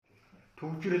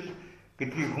Түгжрэл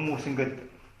гэдгийг хүмүүс ингээд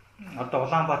одоо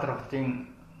Улаанбаатар хотын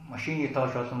машины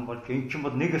тоош олон бол энэ чинь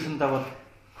бол нэг өсөндөө бол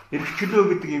эрхчлөө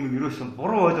гэдэг юм ерөөсөн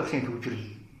буруу ойлгосон Түгжрэл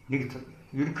нэг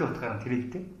ерөнхий утгаараа тэр л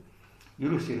дээ.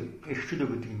 Ерөөсөө эрхчлөө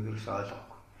гэдэг юм ерөөсөө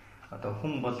ойлгоогүй. Одоо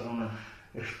хүн болгоно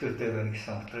эрхчлөөтэй байна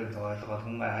гэсэн утгыг ойлгоод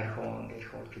хүн архиун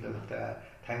эрхчлөөтэй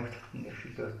тамхитан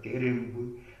эрхчлөөтэй эрэмгүй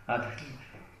тэгэхээр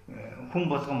хүн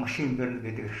болгон машин барьна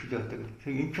гэдэг эрхчлөөтэй.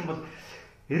 Тэгээ эн чинь бол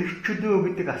эрхчлөө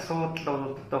гэдэг асуудал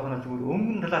бол одоохоно зүгээр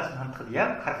өмнө талаас нь хандхад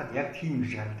яг харахад яг тийм юм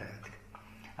шиг харагдаад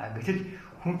байдаг. Гэтэл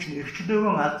хүн чинь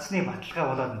эрхчлөөгөө алдсны баталгаа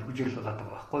болоод Түгжрэл болоод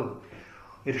байгаа байхгүй юу?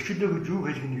 Эрхчлөө гэж юу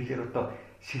хэлэх нь гэхээр одоо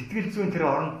сэтгэл зүйн тэр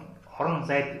орон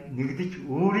зайд нэгдэж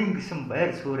өөрийн гэсэн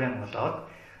байр суурийн болоод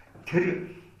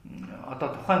тэр одоо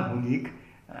тухайн хүнийг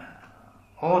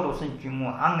хоол усан ч юм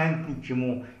уу ан амьтны ч юм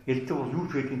уу элдв юу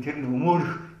ч байдгийг тэр нь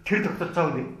өмөөрөх тэр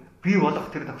тогтолцоог бий болгох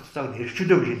тэр тогтолцоог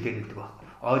эрхчлөө гэж хэлээд байдаг байхгүй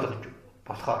ойлгож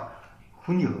болохоор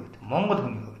хүний хувьд Монгол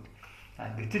хүний хувьд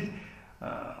гэтэл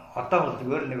одоо бол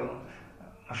зүгээр нэг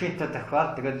машинтай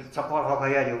дахиад тэгэл цогоор хог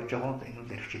хаяа явж байгаа юм энэ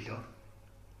үл эрхчлөө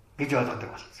гэж ойлгодог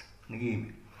болсон нэг юм.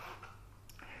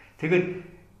 Тэгээд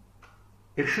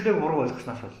эрхчлөөг буруу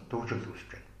ойлгосноос бол Түгжрэл үүсэж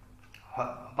байна.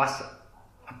 Бас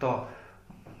одоо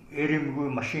эрэмгүй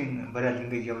машин барайл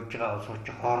ингээд явж байгаа улсууч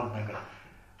хооронд ингээд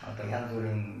одоо янз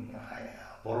бүрийн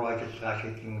буруу ажиллагаа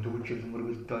шийдэх юм Түгжрэл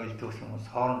мөргөлдөө илтүүлсэн хүмүүс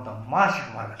хоорондоо маш их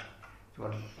маргал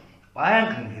зүгээр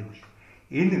байнгын хэвэл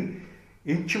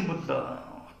энэ чинь бол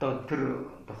одоо тэр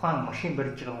тухайн машин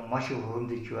барьж байгаа хүн маш их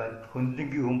хөндөж байна.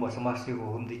 Хөндлөнгийн хүн бас маш их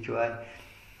хөндөж байна.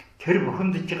 Тэр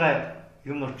бухимдж байгаа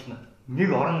юм уу ч нэг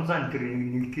орон зайн тэр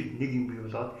нэгтгэл нэг юм бий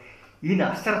болоод энэ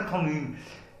асар том юм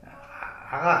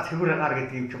агаар цэвэр агаар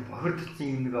гэдэг юм чинь бохирдсон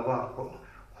юм нэг аваа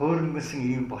хөөрөнгөсөн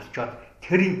юм болчоод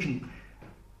тэр юм чинь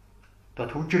одоо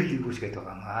Түгжрэлийг үүсгэж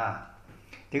байгаа юм аа.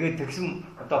 Тэгээд тэгсэн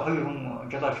одоо хоёр хүн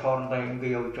жолооч хоорондоо ингэ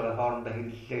явж байгаа хоорондоо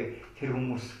хэллээ тэр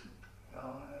хүмүүс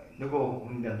нөгөө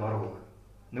хүндээ дургу.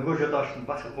 Нөгөө жолооч нь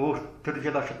бас өөр тэр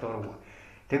жолоочд дургу.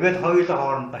 Тэгээд хоёулаа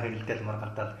хоорондоо хэрэлдэл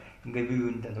маргалдаад ингээ бие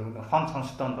биендээ дургу. Хон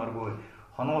сонсдоон дургу,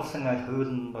 хонуулсан аль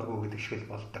хуйлан дургу гэдэг шиг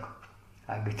л болдог.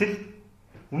 Гэтэл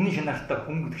өмнө шинаартай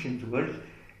хүн гэдэг чинь зүгээр л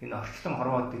энэ орчлон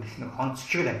хорвоод ирсэн хонц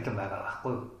шиг л амтан байгаа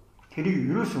байхгүй юу? Тэрийг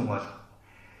ерөөсөн ойлгох.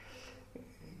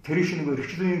 Тэр шиг нэг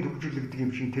эрхчлөөний Түгжрэл гэдэг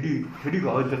юм шиг тэрийг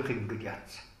ойлгохыг ингээд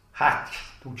яатсан. Хаач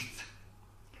түгжсэн.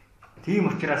 Тийм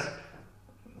учраас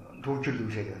Түгжрэл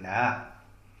үүсэж байна.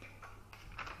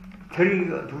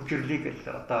 Тэр Түгжрэлийг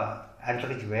одоо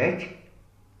арилгаж байж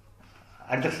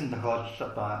арилгасан тохиолдол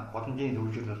одоо годамжийн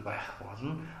Түгжрэл байх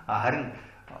болно. Харин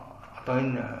одоо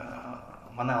энэ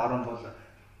манай орон бол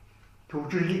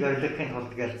Түгжрэлийг арилгахын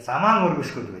тулд гэж замаан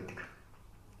өргөсгөл байдаг.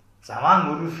 Замаан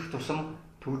өргөсөх тусам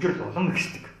Түгжрэл улам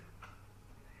ихсдэг.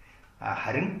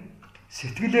 Харин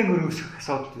сэтгэлээ өргөсгөх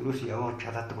асуудал ерөөсөө явуулж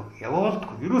чадаадаг.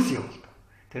 Явуулдаггүй, ерөөсөө явуулдаг.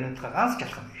 Тэрнийхээ ганц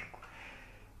жалхан байхгүй.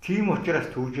 Тийм учраас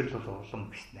Түгжрэл бол улам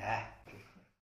ихснэ.